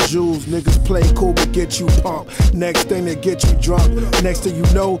know them jewels. Niggas play cool but get you pumped. Next thing they get you drunk. Next thing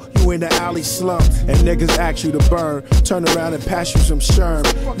you know, you in the alley slump. And niggas ask you to burn. Turn around and pass you some sherm.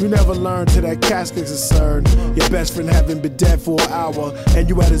 You never learn till that casket's concerned. Your best friend having been dead for an hour, and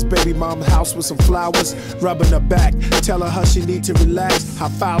you at his baby mama's house with some flowers, rubbing her back, telling her she need to relax. How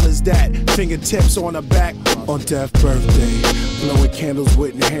foul is that? Fingertips on her back on death birthday, blowing candles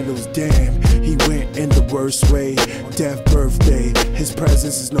with handles. Damn, he went in the worst way. Death birthday, his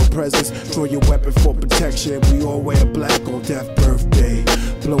presence is no presence. Draw your weapon for protection. We all wear black on death birthday.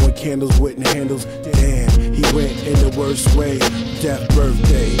 blowing candles with handles. Damn, he went in the worst way. Death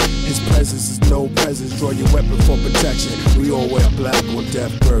birthday. His presence is no presence. Draw your weapon for protection. We all wear black on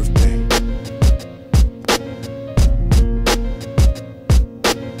death birthday.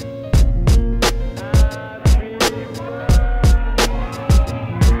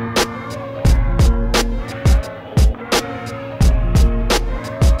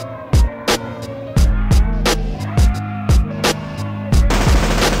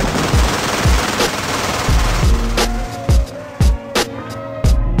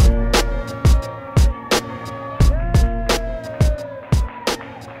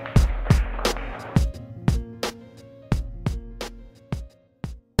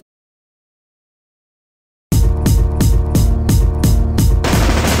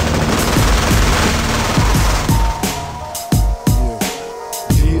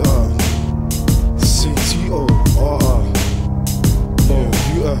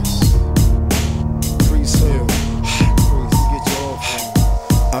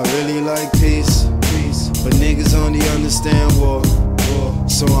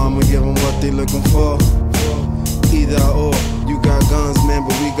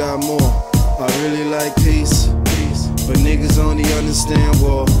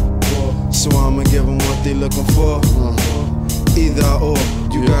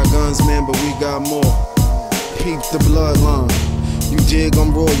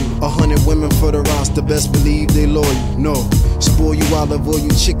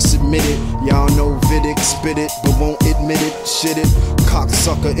 Chicks admit it, y'all know Vidic, spit it, but won't admit it, shit it,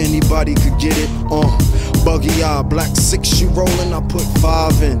 cocksucker, anybody could get it, buggy eye, black 6 you rollin', I put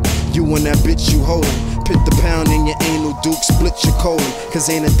 5 in, you and that bitch you holdin', pit the pound in your anal, Duke, split your colon, cause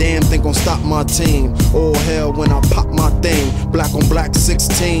ain't a damn thing gon' stop my team, all hell when I pop my thing, black on black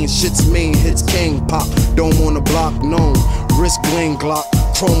 16, shit's mean, hits king, pop, dome on the block, known, wrist bling, Glock,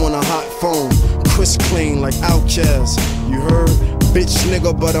 chrome on a hot phone, crisp clean like Outcast, you heard? Bitch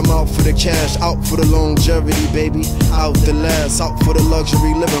nigga, but I'm out for the cash, out for the longevity, baby, out the last, out for the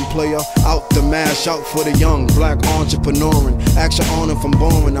luxury living player, out the mash, out for the young black entrepreneurin', action on him from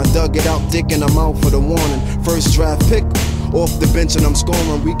boring, I dug it out dick and I'm out for the warning, first draft pick, off the bench and I'm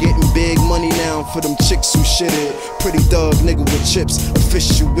scoring, we getting big money now for them chicks who shit it, pretty thug nigga with chips,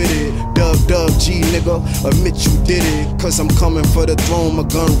 official with it, Dub G nigga, admit you did it, cause I'm coming for the throne, my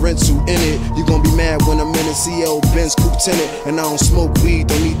gun rental in it, you gon' be mad when I'm in a CL Benz coupe tenant, and I don't smoke weed,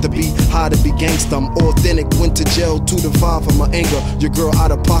 don't need to be high to be gangsta, I'm authentic, went to jail 2 to 5 for my anger, your girl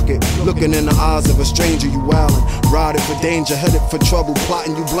out of pocket, looking in the eyes of a stranger, you wildin', riding for danger, headed for trouble,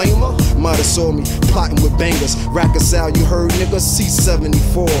 plotting, you blame her, might've saw me, plotting with bangers, reconcile, you heard nigga,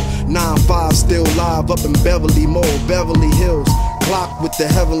 C74, 9-5 still live up in Beverly Mall, Beverly Hills, clock with the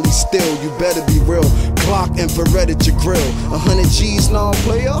heavenly steel, you better be real, clock infrared at your grill, 100 G's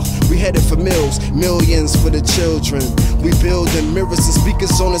non-player, we headed for mills, millions for the children, we building mirrors and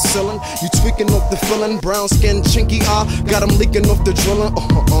speakers on the ceiling, you tweaking off the feeling, brown skin, chinky eye, got them leaking off the drilling,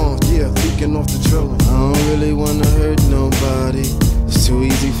 yeah, leaking off the drilling, I don't really wanna hurt nobody, it's too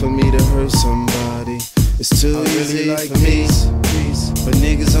easy for me to hurt somebody, it's too easy like peace, but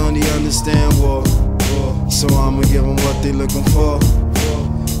niggas only understand war, so I'ma give them what they looking for,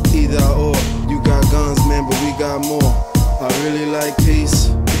 either or, you got guns man but we got more, I really like peace,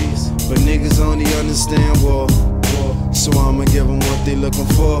 but niggas only understand war, so I'ma give them what they looking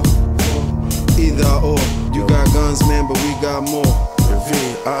for, either or, you got guns man but we got more.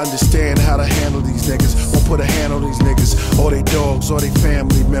 I understand how to handle these niggas, or put a hand on these niggas, or they dogs, or they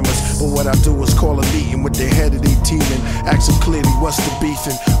family members. But what I do is call a meeting with the head of their team and ask them clearly what's the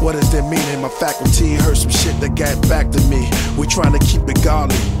beefing, what is their meaning. My faculty heard some shit that got back to me. We trying to keep it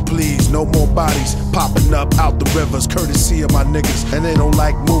godly, please. No more bodies popping up out the rivers, courtesy of my niggas. And they don't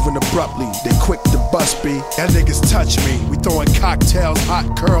like moving abruptly, they quick to bust me. And niggas touch me, we throwing cocktails,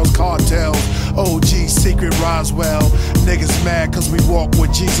 hot curls, cartels, OG, secret Roswell. Niggas mad cause we walk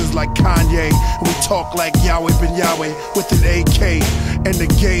with Jesus like Kanye, and we talk like Yahweh ben Yahweh with an AK and the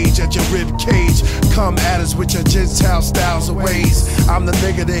gauge at your rib cage. Come at us with your Gentile styles of ways. I'm the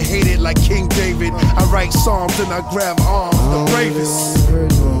nigga that hate it like King David. I write psalms and I grab arms, the bravest. I don't really wanna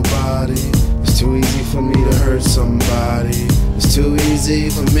hurt nobody, it's too easy for me to hurt somebody, it's too easy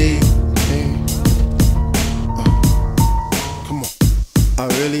for me. Come on. I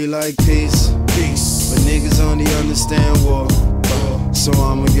really like peace, but niggas only understand war, so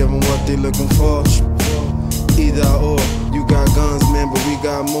I'ma give them what they looking for, either or, you got guns man but we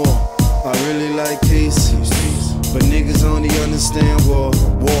got more, I really like peace, but niggas only understand war,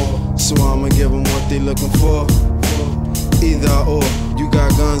 so I'ma give them what they looking for, either or, you got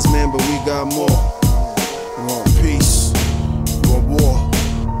guns man but we got more. You want peace, you want war,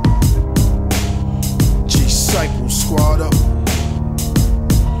 Disciples, squad up.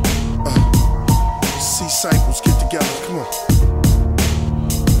 Disciples, get together, come on.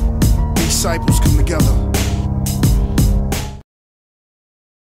 Disciples, come together.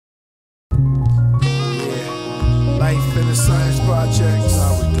 Yeah, Life in the Science Project,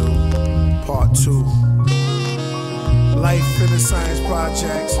 how we do. Part 2. Life in the Science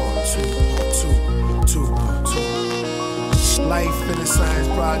Project, Part 2. Life in the Science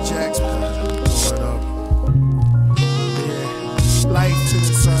Project, going up. Yeah, Life in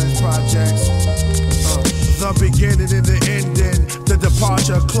the Science Project. The beginning and the ending, the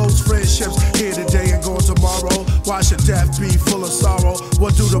departure, close friendships, here today and gone tomorrow. Why should death be full of sorrow?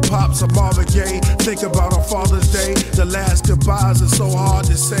 What do the pops of Marvin Gaye think about on Father's Day? The last goodbyes are so hard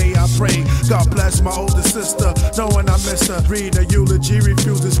to say. I pray God bless my older sister, knowing I miss her. Read a eulogy,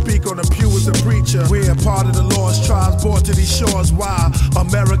 refuse to speak on the pew as a preacher. We're a part of the lost tribes brought to these shores. Why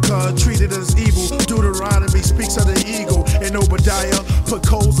America treated us evil? Deuteronomy speaks of the eagle, and Obadiah put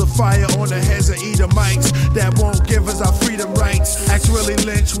coals of fire on the heads of Edomites that won't give us our freedom rights. Acts really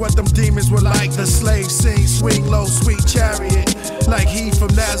lynch what them demons were like. The slaves sing, swing low, sweet chariot, like he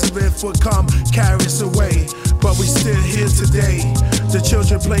from Nazareth would come carry us away. But we still here today. The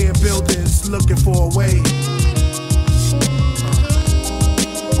children play in buildings looking for a way.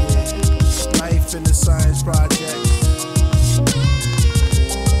 Life in the Science Project.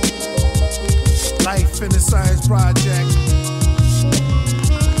 Life in the Science Project.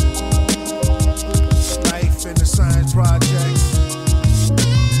 In the Science Projects.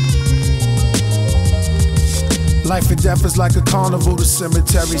 Life and death is like a carnival, the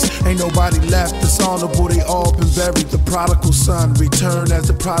cemeteries. Ain't nobody left, it's honorable, they all been buried. The prodigal son returned as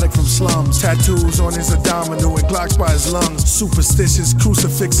the product from slums. Tattoos on his abdominal and Glocks by his lungs. Superstitions,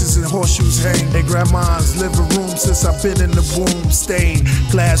 crucifixes and horseshoes hang in grandma's living room since I've been in the womb. Stained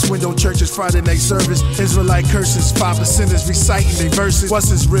glass window churches, Friday night service. Israelite curses, 5% is reciting their verses. What's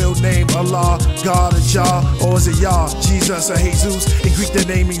his real name? Allah, God, or Jah? Or is it Yah, Jesus, or Jesus? In Greek they're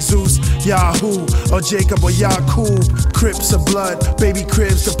naming Zeus, Yahoo, or Jacob, or Yaakov. Crips of blood, baby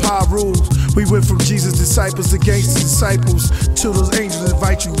cribs to power rules. We went from Jesus' disciples to gangster disciples. Till those angels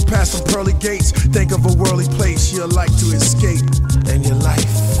invite you past some pearly gates. Think of a worldly place you'd like to escape. And your life.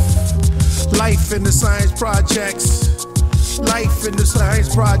 Life in the Science Projects. Life in the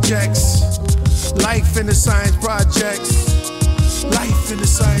Science Projects. Life in the Science Projects. Life in the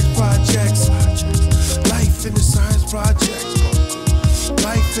Science Projects. Life in the Science Projects.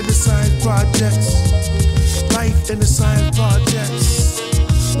 Life in the Science Projects. Life in the Science Projects.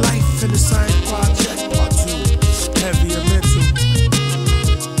 Life in the Science Project. Part 2. Heavier men.